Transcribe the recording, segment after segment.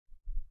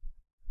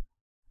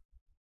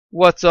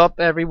What's up,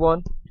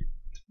 everyone?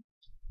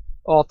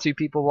 All two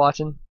people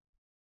watching.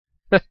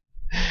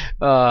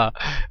 I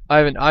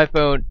have an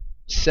iPhone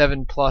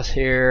 7 Plus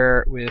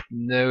here with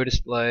no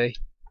display.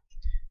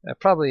 I've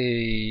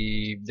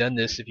probably done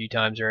this a few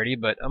times already,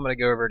 but I'm gonna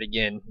go over it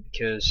again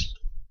because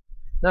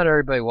not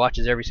everybody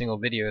watches every single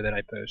video that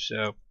I post.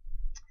 So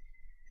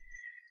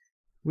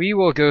we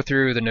will go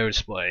through the no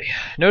display.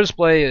 No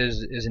display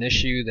is an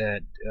issue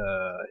that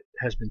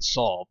has been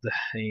solved,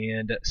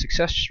 and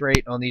success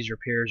rate on these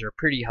repairs are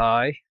pretty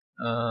high.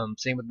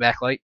 Same with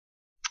backlight.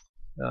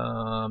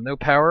 No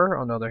power,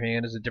 on the other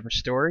hand, is a different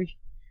story.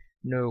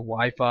 No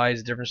Wi-Fi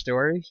is a different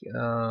story.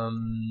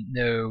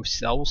 No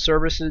cell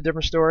service is a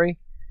different story.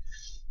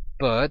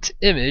 But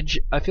image,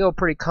 I feel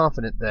pretty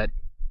confident that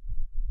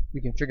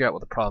we can figure out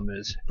what the problem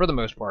is, for the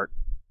most part,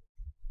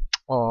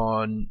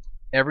 on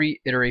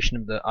every iteration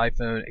of the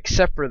iPhone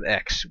except for the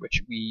X,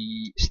 which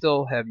we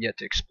still have yet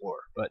to explore.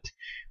 But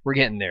we're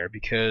getting there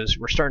because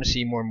we're starting to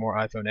see more and more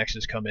iPhone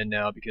X's come in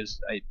now because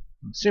I'm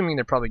assuming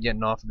they're probably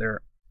getting off of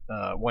their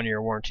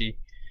 1-year warranty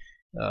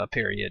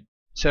period.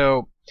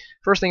 So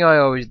first thing I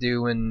always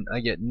do when I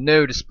get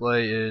no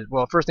display is,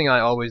 well, first thing I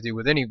always do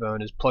with any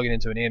phone is plug it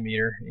into an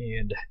ammeter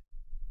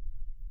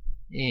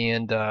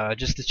and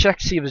just to check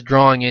to see if it's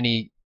drawing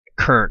any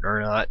current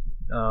or not.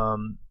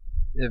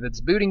 If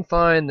it's booting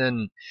fine,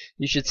 then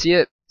you should see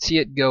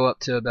it go up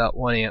to about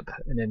 1 amp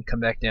and then come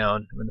back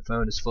down when the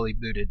phone is fully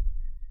booted.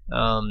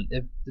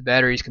 If the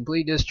battery is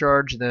completely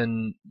discharged,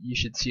 then you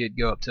should see it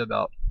go up to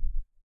about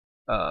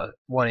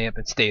 1 amp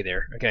and stay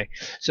there. Okay,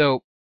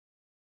 so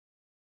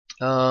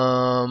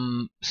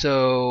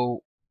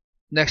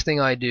next thing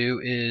I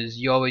do is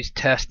you always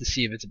test to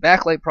see if it's a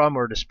backlight problem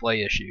or a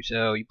display issue.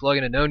 So you plug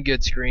in a known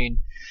good screen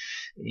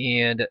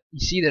and you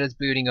see that it's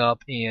booting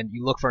up, and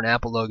you look for an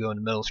Apple logo in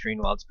the middle screen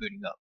while it's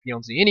booting up. If you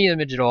don't see any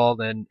image at all,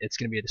 then it's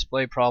going to be a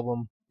display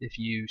problem. If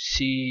you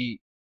see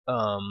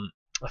a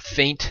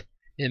faint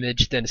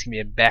image, then it's going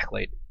to be a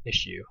backlight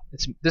issue.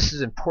 This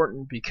is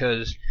important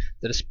because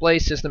the display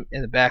system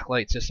and the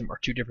backlight system are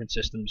two different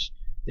systems.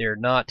 They're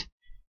not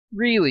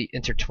really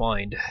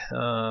intertwined.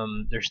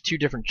 There's two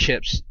different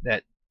chips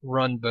that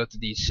run both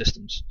of these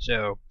systems.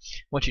 So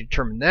once you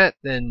determine that,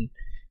 then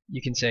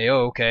you can say,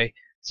 oh, okay,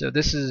 so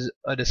this is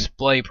a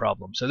display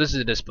problem. So this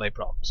is a display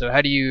problem. So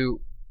how do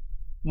you,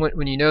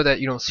 when you know that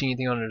you don't see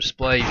anything on the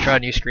display, you try a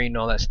new screen and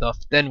all that stuff,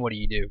 then what do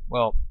you do?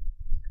 Well,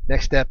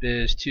 next step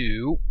is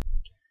to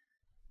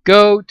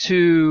go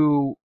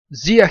to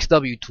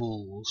ZXW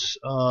Tools.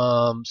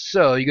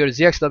 So you go to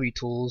ZXW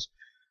Tools,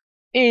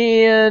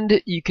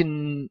 and you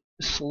can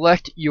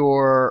select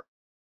your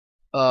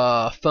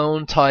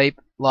phone type,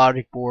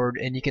 logic board,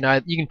 and you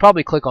can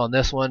probably click on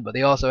this one, but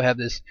they also have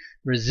this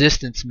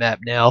resistance map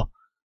now,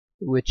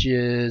 which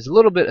is a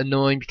little bit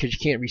annoying because you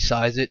can't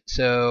resize it.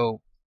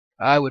 So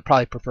I would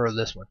probably prefer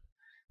this one.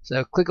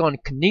 So click on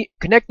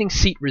connecting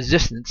seat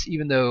resistance,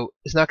 even though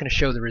it's not going to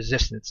show the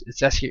resistance.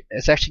 It's actually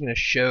going to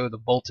show the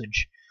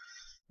voltage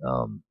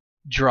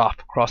drop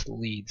across the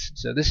leads.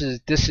 So this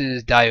is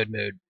diode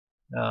mode.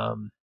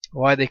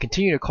 Why they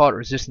continue to call it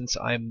resistance,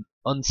 I'm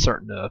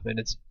uncertain of, and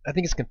I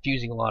think it's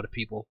confusing a lot of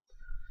people.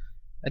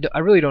 I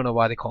really don't know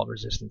why they call it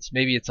resistance.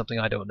 Maybe it's something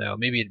I don't know.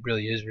 Maybe it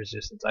really is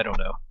resistance. I don't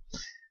know.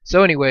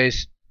 So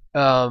anyways,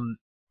 so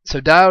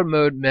diode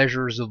mode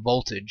measures the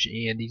voltage,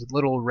 and these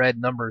little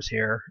red numbers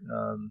here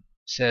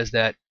says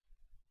that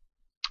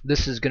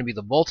this is going to be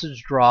the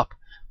voltage drop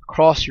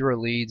across your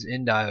leads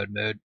in diode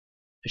mode.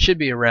 It should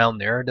be around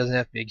there. It doesn't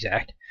have to be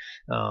exact.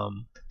 Of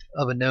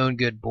a known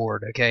good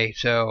board. Okay,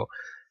 so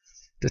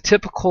the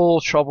typical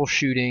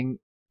troubleshooting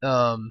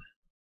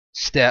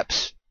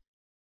steps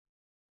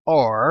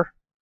are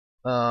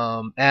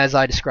as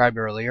I described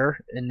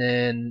earlier, and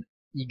then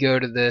you go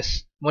to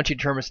this. Once you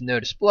determine it's no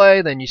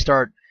display, then you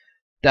start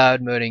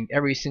diode moding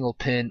every single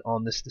pin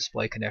on this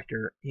display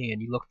connector, and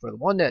you look for the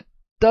one that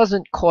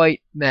doesn't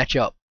quite match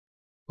up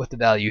with the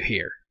value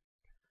here.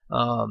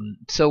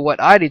 So what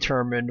I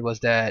determined was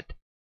that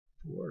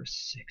 4,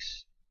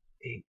 6,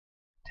 8,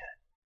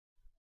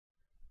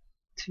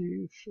 10.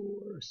 2,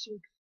 4, 6,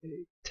 8,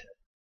 10.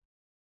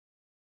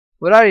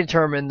 What I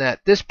determined that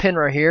this pin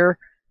right here,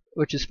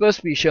 which is supposed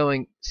to be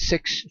showing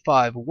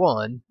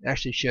 651,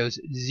 actually shows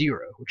 0,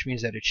 which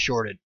means that it's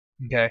shorted.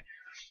 Okay.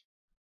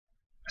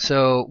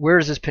 So where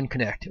does this pin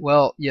connect?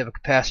 Well, you have a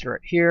capacitor right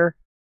here,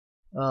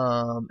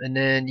 and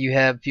then you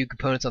have a few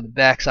components on the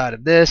back side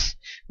of this,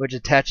 which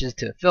attaches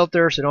to a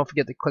filter. So don't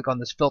forget to click on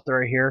this filter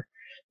right here,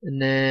 and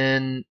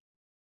then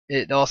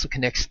it also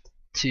connects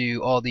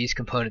to all these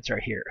components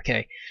right here.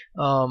 Okay.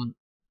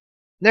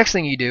 Next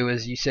thing you do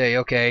is you say,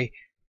 okay,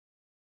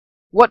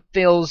 what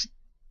fails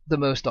the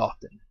most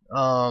often?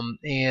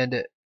 And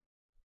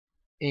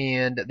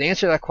the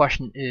answer to that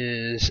question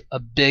is a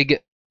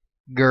bigger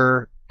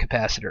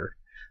capacitor.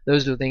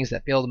 Those are the things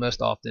that fail the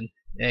most often,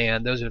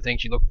 and those are the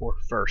things you look for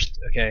first.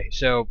 Okay,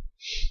 so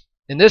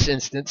in this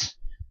instance,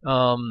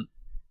 I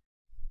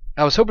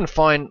was hoping to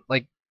find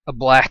like a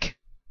black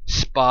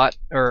spot,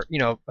 or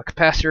a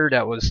capacitor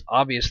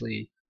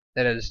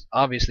that has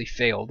obviously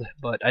failed,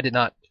 but I did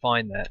not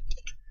find that.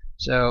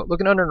 So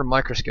looking under the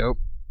microscope,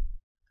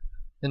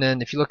 and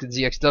then if you look at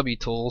ZXW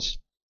tools,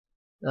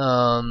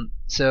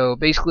 so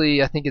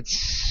basically I think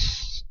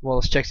it's, well,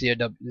 let's check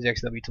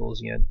ZXW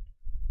tools again.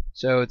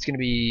 So it's going to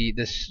be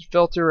this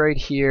filter right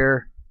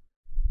here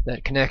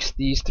that connects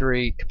these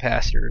three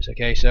capacitors.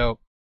 Okay, so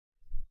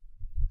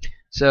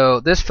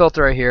this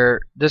filter right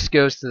here, this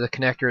goes to the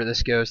connector,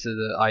 this goes to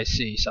the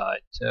IC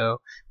side.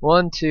 So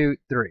 1, 2,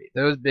 3,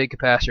 those big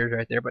capacitors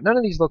right there, but none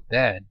of these look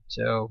bad.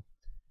 So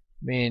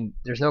I mean,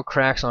 there's no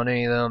cracks on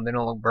any of them, they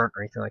don't look burnt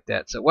or anything like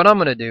that. So what I'm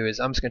going to do is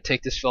I'm just going to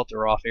take this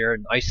filter off here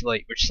and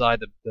isolate which side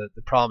the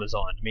problem is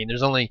on. I mean,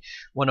 there's only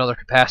one other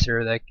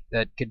capacitor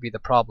that could be the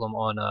problem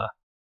on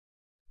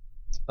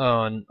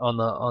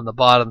the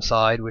bottom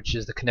side, which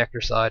is the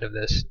connector side of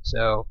this.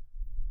 So,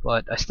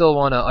 but I still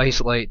want to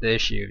isolate the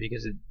issue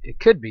because it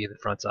could be the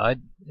front side.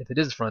 If it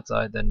is the front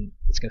side, then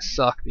it's going to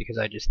suck because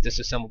I just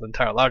disassembled the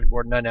entire logic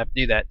board and I didn't have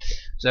to do that.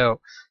 So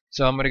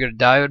I'm going to go to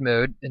diode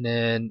mode, and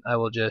then I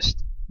will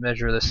just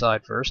measure this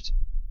side first,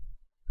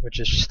 which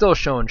is still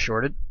showing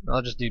shorted.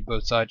 I'll just do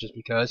both sides just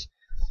because.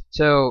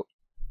 So,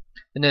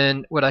 and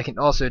then what I can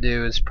also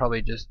do is probably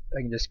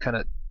I can just kind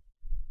of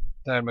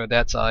diode mode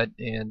that side,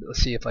 and let's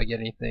see if I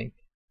get anything.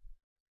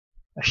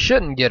 I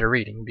shouldn't get a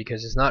reading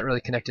because it's not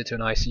really connected to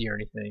an IC or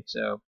anything.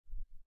 So,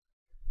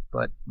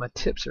 but my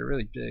tips are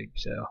really big.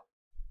 So,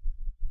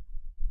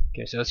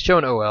 okay, so it's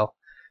showing OL.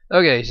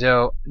 Okay,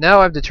 so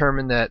now I've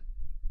determined that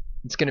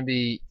it's going to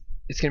be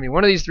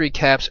one of these three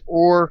caps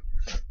or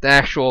the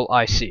actual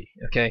IC.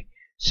 Okay,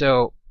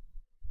 so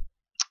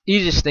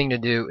easiest thing to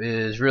do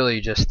is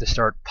really just to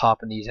start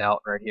popping these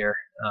out right here.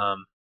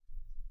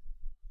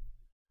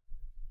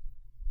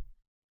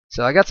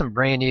 So I got some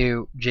brand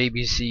new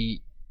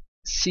JBC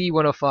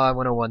C105,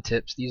 101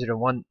 tips. These are the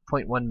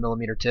 1.1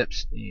 millimeter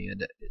tips,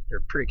 and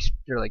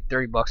they're like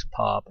 $30 a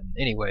pop. And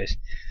anyways,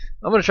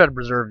 I'm gonna try to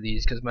preserve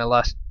these because my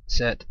last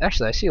set,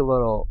 actually I see a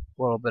little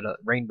bit of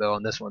rainbow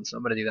on this one, so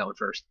I'm gonna do that one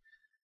first.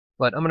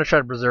 But I'm gonna try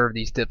to preserve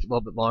these tips a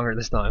little bit longer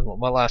this time. Well,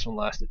 my last one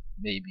lasted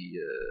maybe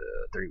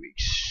 3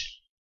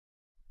 weeks.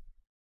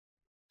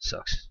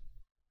 Sucks.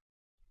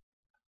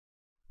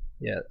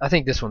 Yeah, I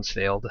think this one's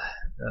failed.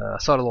 I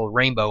saw the little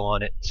rainbow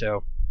on it,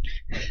 so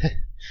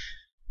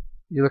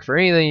you look for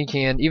anything you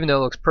can, even though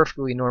it looks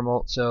perfectly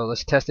normal. So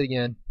let's test it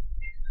again.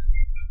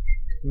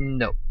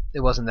 No,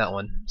 it wasn't that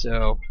one.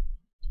 So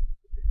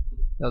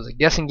that was a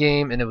guessing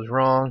game, and it was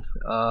wrong.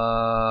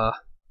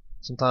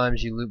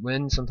 Sometimes you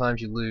win,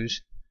 sometimes you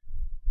lose.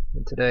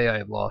 And today I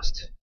have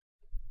lost.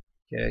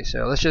 Okay,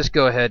 so let's just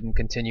go ahead and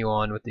continue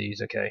on with these.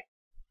 Okay,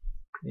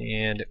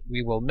 and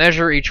we will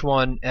measure each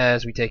one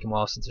as we take them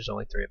off, since there's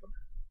only 3 of them.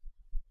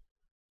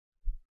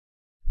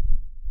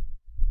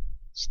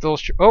 Still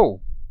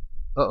oh,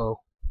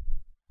 uh-oh.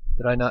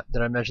 Did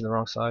I measure the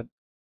wrong side?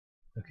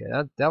 Okay,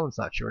 that one's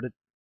not shorted.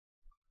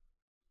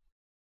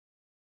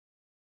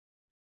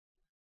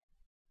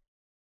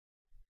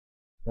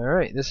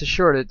 Alright, this is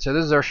shorted. So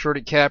this is our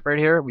shorted cap right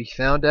here. We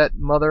found that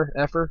mother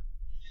effer.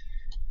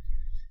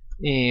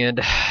 And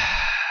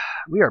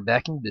we are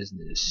back in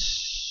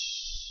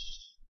business.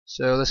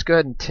 So let's go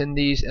ahead and tin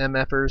these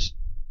MFers.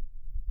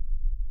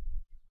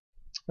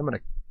 I'm in a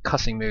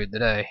cussing mood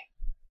today.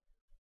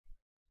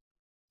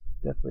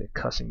 Definitely a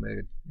cussing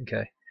mood.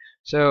 Okay.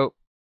 So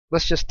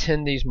let's just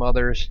tin these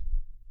mothers,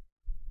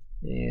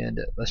 and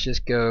let's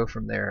just go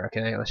from there.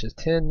 Okay, let's just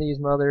tin these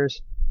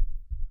mothers,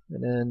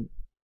 and then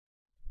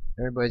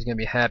everybody's gonna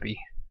be happy.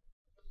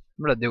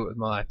 I'm gonna do it with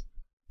my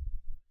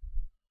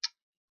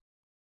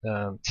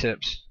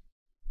tips,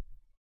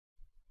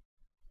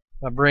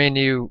 my brand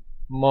new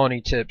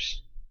Monty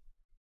tips.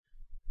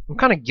 I'm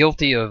kind of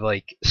guilty of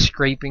like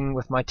scraping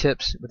with my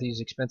tips, with these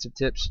expensive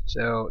tips.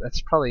 So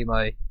that's probably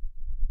why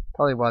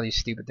these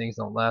stupid things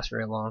don't last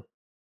very long.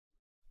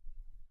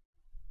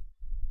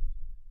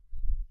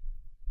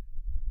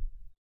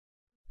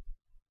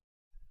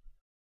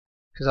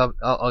 Because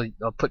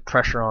I'll put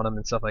pressure on them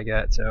and stuff like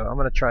that. So I'm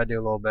gonna try to do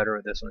a little better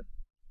with this one,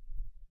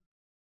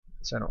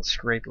 so I don't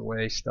scrape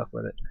away stuff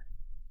with it.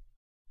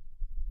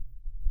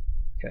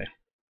 Okay.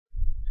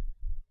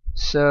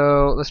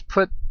 So let's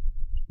put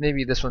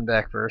maybe this one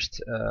back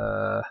first.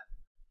 Not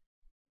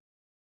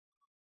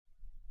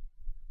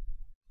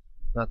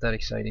that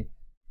exciting.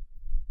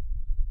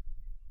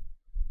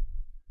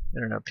 I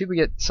don't know. People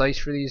get SICE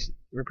for these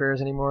repairs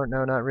anymore?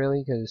 No, not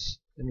really, because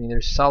I mean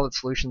there's solid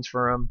solutions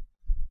for them.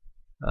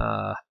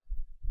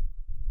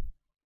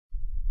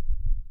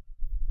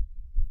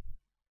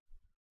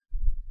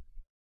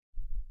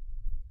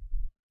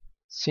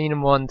 Seen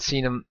them once,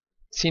 seen them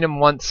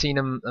once, seen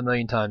them a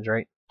million times,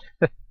 right?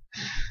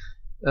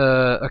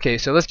 Okay,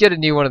 so let's get a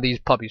new one of these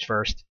puppies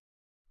first,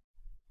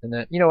 and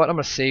then you know what? I'm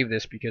gonna save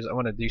this because I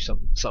want to do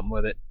something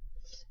with it.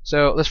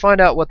 So let's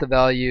find out what the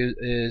value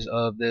is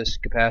of this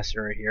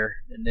capacitor right here,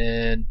 and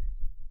then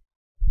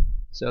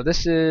so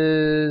this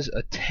is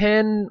a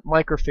 10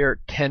 microfarad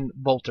 10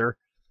 volter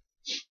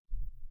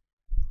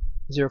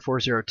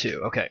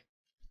 0402. Okay,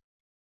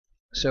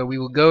 so we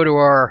will go to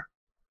our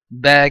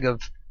bag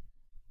of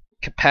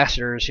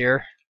capacitors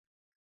here,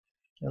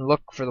 and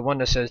look for the one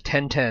that says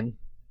 1010.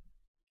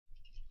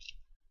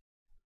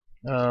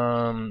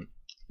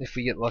 If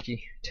we get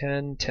lucky,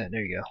 1010.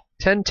 There you go.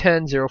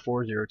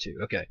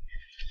 1010-0402. Okay.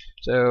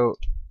 So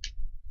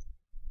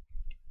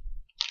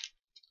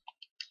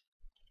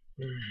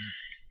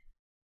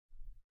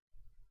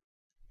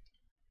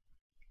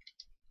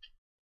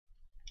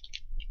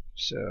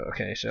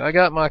okay, so I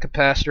got my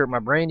capacitor, my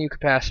brand new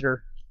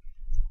capacitor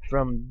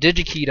from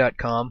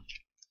digikey.com,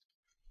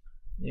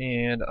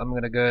 and I'm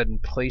gonna go ahead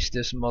and place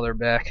this mother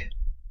back.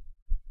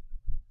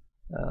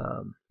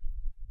 I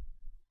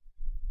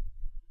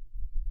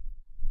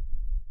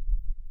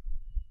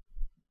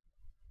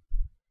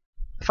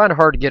find it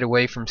hard to get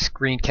away from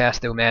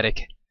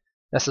Screencast-O-Matic.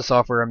 That's the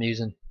software I'm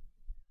using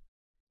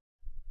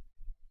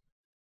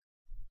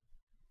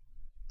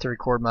to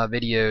record my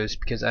videos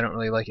because I don't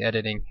really like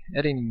editing.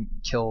 Editing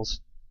kills.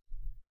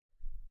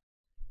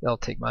 They'll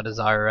take my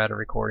desire out of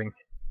recording.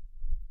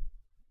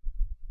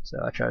 So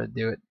I try to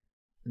do it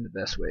in the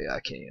best way I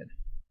can.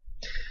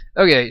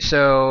 Okay,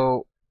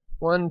 so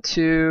 1,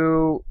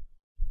 2,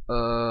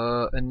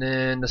 and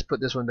then let's put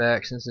this one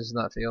back since this is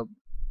not failed.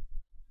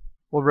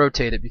 We'll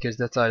rotate it because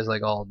that side is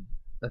like all,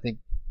 I think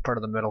part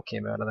of the metal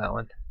came out of that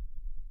one.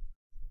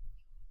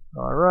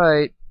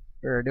 Alright,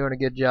 we're doing a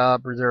good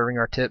job preserving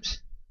our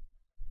tips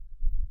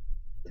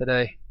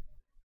today.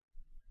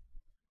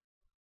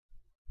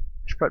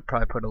 Should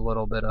probably put a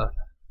little bit of,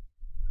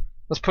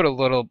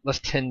 let's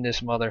tin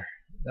this mother.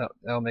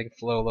 That'll make it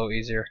flow a little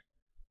easier.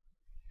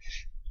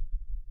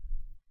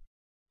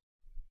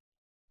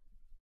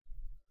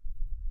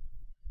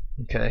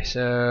 Okay,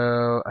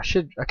 so I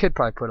could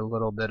probably put a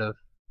little bit of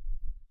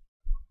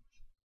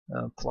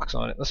flux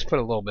on it. Let's put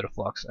a little bit of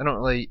flux. I don't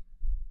really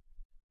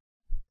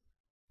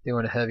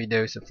doing a heavy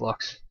dose of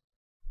flux.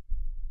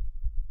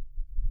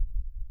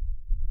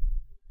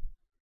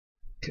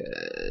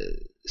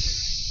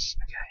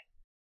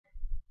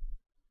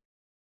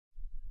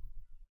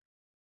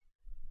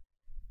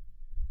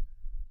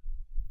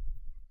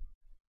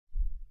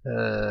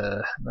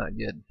 Not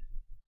good.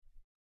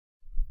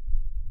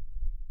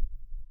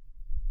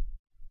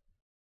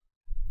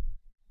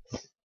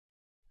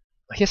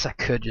 I guess I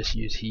could just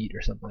use heat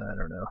or something, I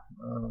don't know.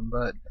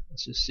 But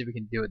let's just see if we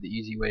can do it the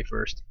easy way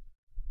first.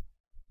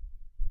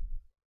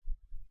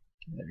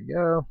 There we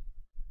go.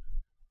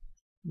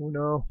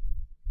 Uno.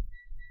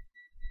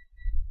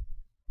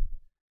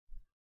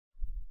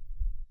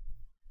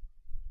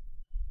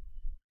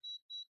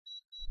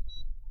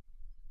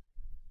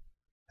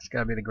 It's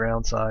gotta be the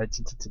ground side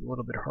since it's a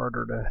little bit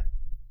harder to.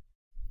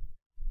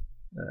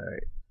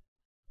 Alright.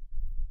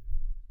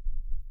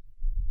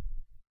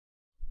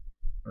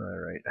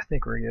 Alright, I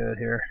think we're good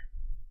here.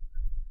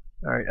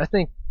 Alright, I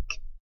think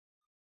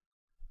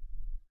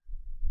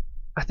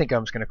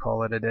I'm just gonna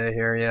call it a day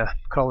here, yeah.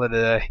 Call it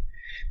a day.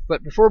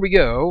 But before we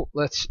go,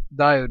 let's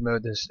diode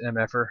mode this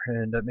MFer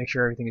and make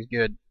sure everything is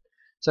good.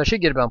 So I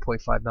should get about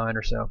 0.59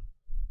 or so.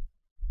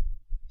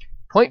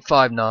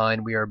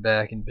 0.59, we are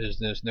back in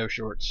business. No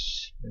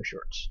shorts. No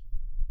shorts.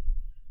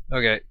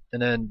 Okay,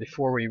 and then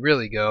before we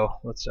really go,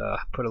 let's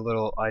put a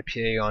little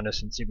IPA on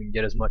this and see if we can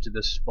get as much of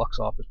this flux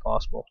off as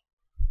possible.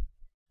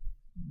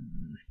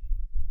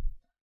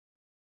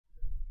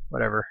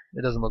 Whatever.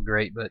 It doesn't look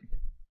great, but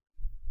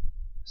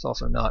it's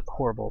also not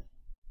horrible.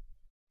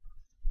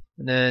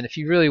 And then if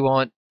you really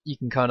want, you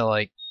can kind of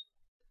like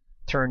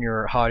turn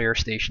your hot air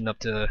station up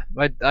to,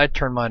 I'd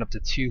turn mine up to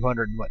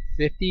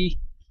 250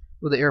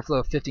 with an airflow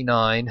of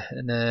 59,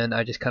 and then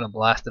I just kind of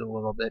blast it a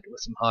little bit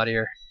with some hot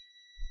air.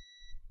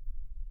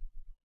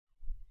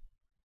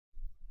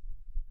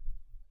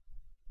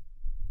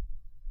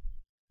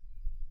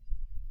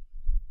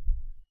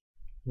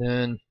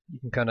 Then you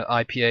can kind of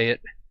IPA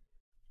it.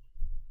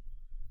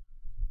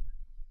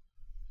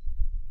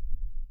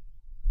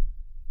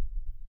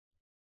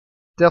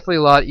 Definitely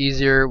a lot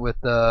easier with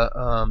the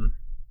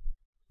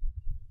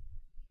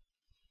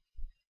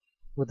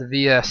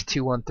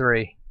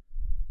VS213.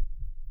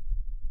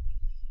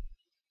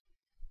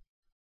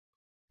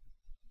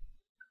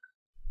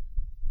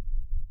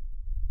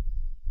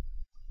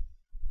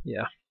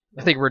 Yeah,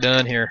 I think we're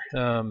done here.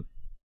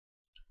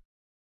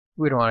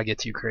 We don't want to get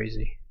too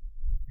crazy.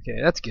 Okay,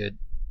 that's good.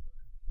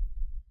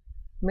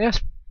 I mean,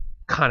 that's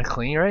kind of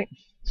clean, right?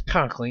 It's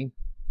kind of clean.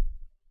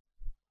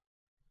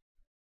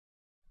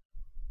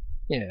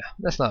 Yeah,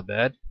 that's not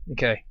bad.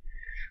 Okay,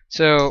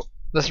 so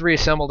let's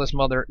reassemble this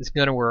mother. It's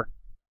gonna work,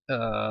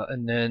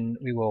 and then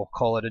we will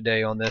call it a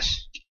day on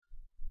this.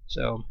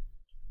 So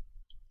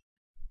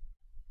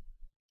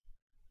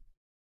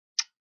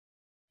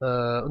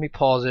let me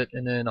pause it,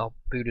 and then I'll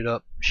boot it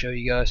up and show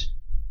you guys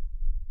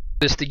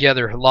this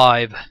together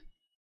live. I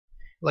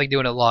like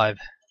doing it live.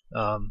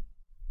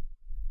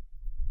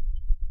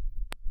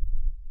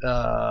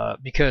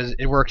 Because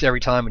it works every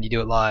time when you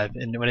do it live,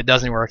 and when it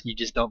doesn't work, you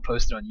just don't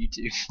post it on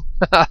YouTube.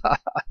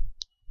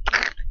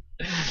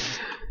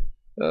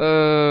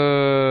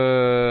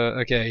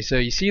 Okay, so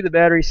you see the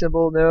battery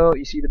symbol? No,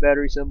 you see the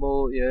battery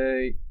symbol?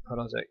 Yay. Hold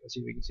on a sec, let's see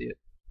if we can see it.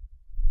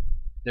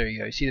 There you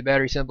go, you see the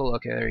battery symbol?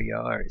 Okay, there you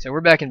go. Alright, so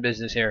we're back in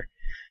business here.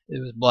 It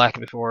was black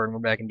before, and we're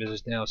back in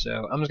business now.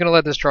 So I'm just gonna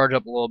let this charge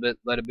up a little bit,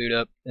 let it boot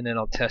up, and then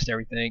I'll test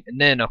everything,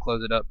 and then I'll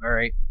close it up. All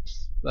right.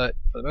 But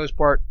for the most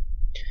part,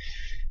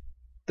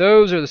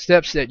 those are the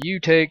steps that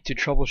you take to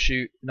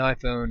troubleshoot an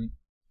iPhone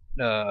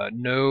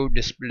no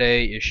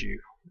display issue.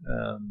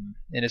 And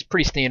it's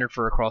pretty standard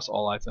for across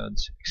all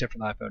iPhones except for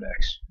the iPhone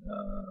X.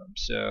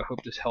 So I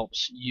hope this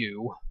helps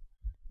you.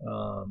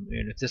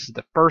 And if this is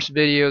the first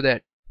video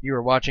that you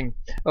are watching,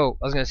 oh,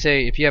 I was going to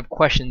say, if you have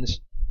questions,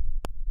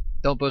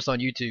 don't post on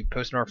YouTube,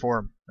 post in our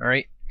forum.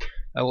 Alright?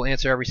 I will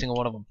answer every single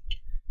one of them.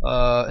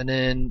 And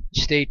then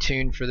stay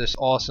tuned for this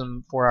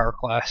awesome 4-hour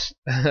class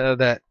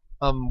that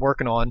I'm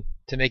working on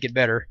to make it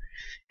better,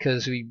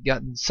 because we've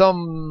gotten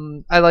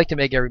some, I like to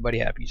make everybody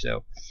happy,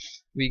 so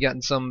we've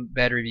gotten some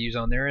bad reviews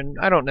on there, and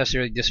I don't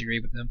necessarily disagree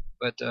with them,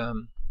 but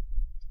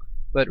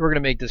we're going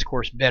to make this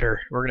course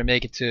better. We're going to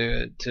make it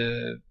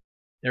to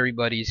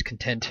everybody's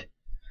content,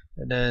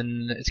 and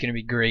then it's going to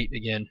be great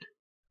again.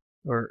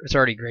 Or it's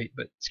already great,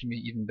 but it's going to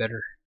be even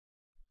better.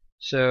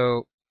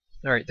 So,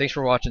 alright, thanks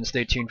for watching.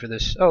 Stay tuned for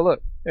this. Oh,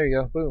 look, there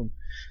you go. Boom.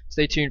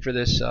 Stay tuned for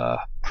this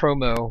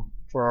promo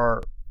for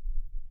our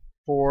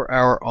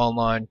 4-hour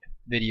online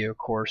video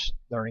course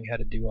learning how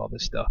to do all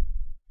this stuff.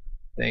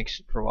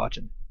 Thanks for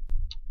watching.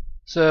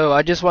 So,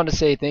 I just wanted to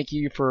say thank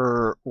you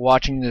for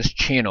watching this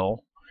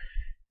channel,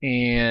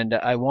 and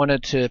I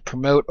wanted to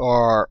promote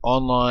our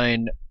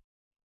online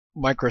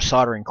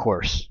microsoldering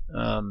course.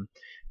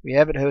 We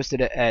have it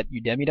hosted at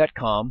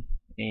udemy.com,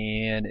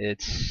 and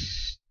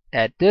it's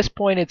at this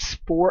point it's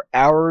 4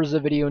 hours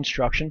of video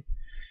instruction.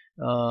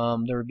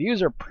 The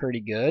reviews are pretty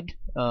good,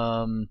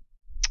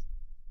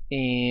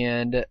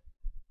 and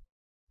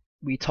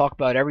we talk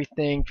about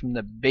everything from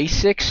the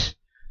basics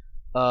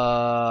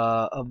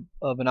of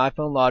an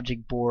iPhone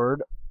logic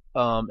board,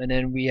 and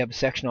then we have a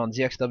section on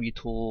ZXW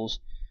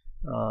tools.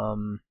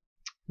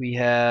 We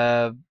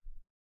have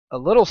a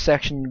little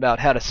section about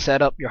how to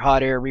set up your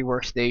hot air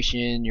rework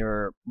station,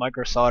 your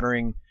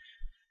microsoldering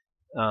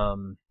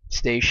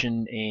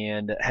station,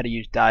 and how to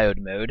use diode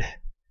mode.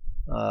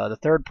 The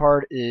third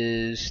part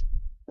is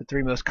the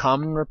 3 most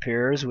common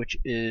repairs, which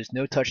is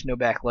no touch, no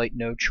backlight,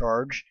 no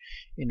charge.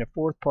 And the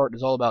fourth part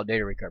is all about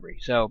data recovery.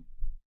 So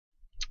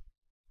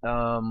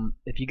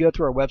if you go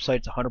through our website,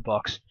 it's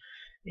 $100,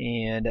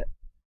 and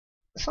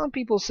some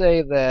people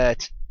say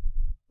that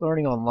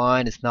learning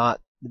online is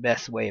not the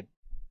best way of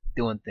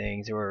doing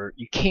things, or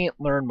you can't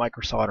learn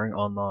microsoldering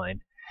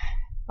online.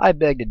 I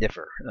beg to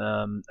differ.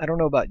 I don't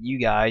know about you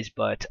guys,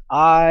 but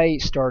I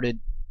started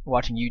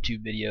watching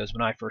YouTube videos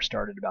when I first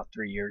started about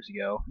 3 years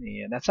ago,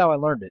 and that's how I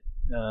learned it.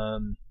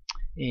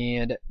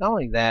 And not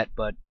only that,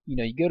 but you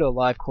know, you go to a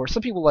live course.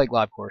 Some people like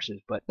live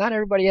courses, but not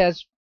everybody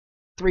has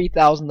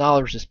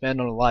 $3,000 to spend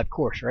on a live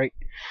course, right?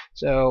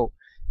 So,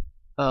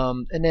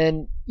 and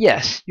then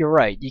yes, you're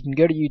right. You can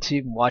go to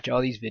YouTube and watch all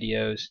these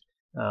videos,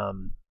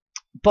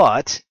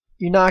 but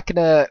you're not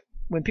gonna,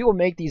 when people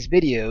make these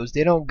videos,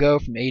 they don't go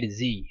from A to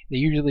Z. They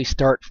usually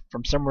start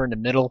from somewhere in the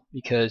middle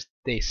because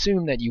they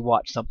assume that you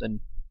watched something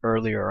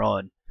earlier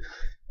on,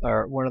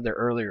 or one of their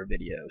earlier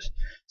videos.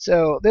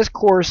 So this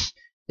course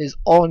is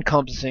all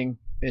encompassing.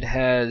 It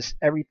has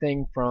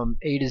everything from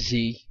A to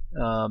Z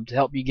to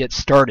help you get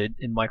started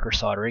in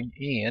microsoldering,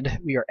 and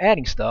we are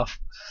adding stuff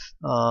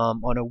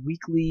on a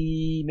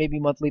weekly, maybe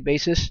monthly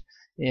basis,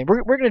 and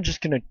we're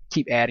just gonna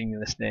keep adding to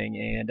this thing.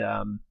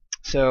 And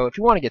so if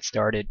you want to get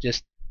started,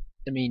 just,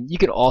 I mean, you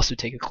could also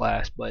take a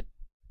class, but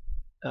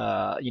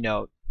you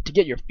know, to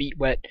get your feet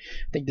wet,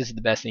 I think this is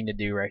the best thing to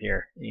do right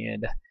here,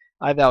 and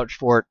I vouch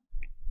for it.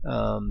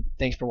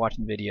 Thanks for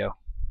watching the video.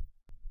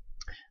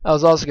 I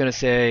was also going to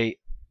say,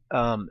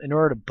 in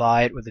order to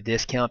buy it with a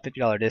discount,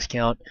 $50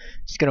 discount,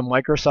 just go to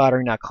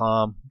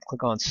microsoldering.com,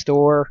 click on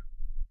store,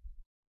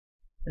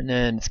 and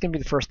then it's going to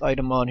be the first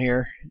item on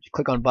here. Just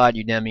click on buy at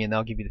Udemy, and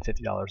they'll give you the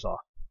 $50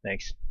 off.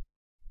 Thanks.